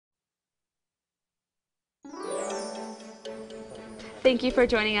Thank you for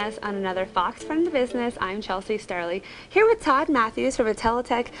joining us on another Fox Friend of Business. I'm Chelsea Starley, here with Todd Matthews from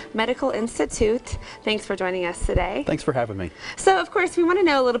IntelliTec Medical Institute. Thanks for joining us today. Thanks for having me. So, of course, we want to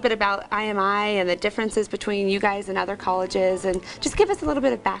know a little bit about IMI and the differences between you guys and other colleges, and just give us a little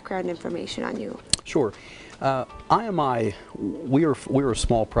bit of background information on you. Sure. IMI, we're a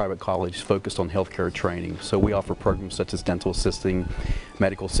small private college focused on healthcare training. So we offer programs such as dental assisting,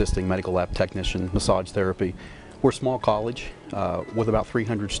 medical lab technician, massage therapy. We're a small college with about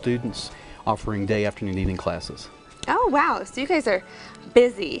 300 students offering day, afternoon, evening classes. Oh, wow. So you guys are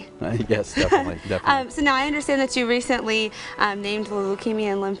busy. Yes, definitely. So now I understand that you recently named the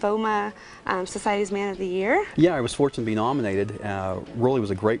Leukemia and Lymphoma Society's Man of the Year. Yeah, I was fortunate to be nominated. Really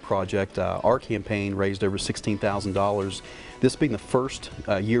was a great project. Our campaign raised over $16,000. This being the first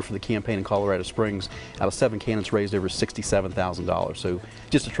year for the campaign in Colorado Springs, out of 7 candidates raised over $67,000. So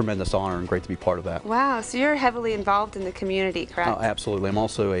just a tremendous honor and great to be part of that. Wow, so you're heavily involved in the community, correct? Oh, absolutely. I'm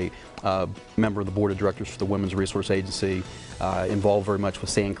also a member of the board of directors for the Women's Resource Agency, involved very much with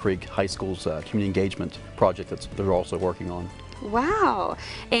Sand Creek High School's community engagement project that they're also working on. Wow.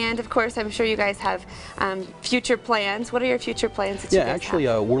 And of course, I'm sure you guys have future plans. What are your future plans that you guys actually,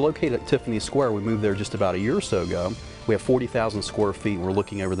 have? We're located at Tiffany Square. We moved there just about a year or so ago. We have 40,000 square feet. We're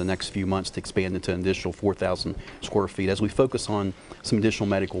looking over the next few months to expand into an additional 4,000 square feet as we focus on some additional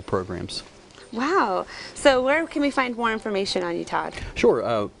medical programs. Wow. So where can we find more information on you, Todd?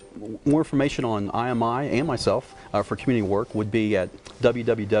 Sure. More information on IMI and myself for community work would be at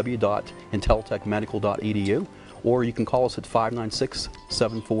www.intellitecmedical.edu, or you can call us at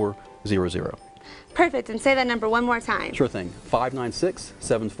 596-7400. Perfect. And say that number one more time. Sure thing.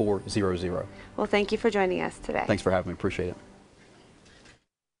 596-7400. Well, thank you for joining us today. Thanks for having me. Appreciate it.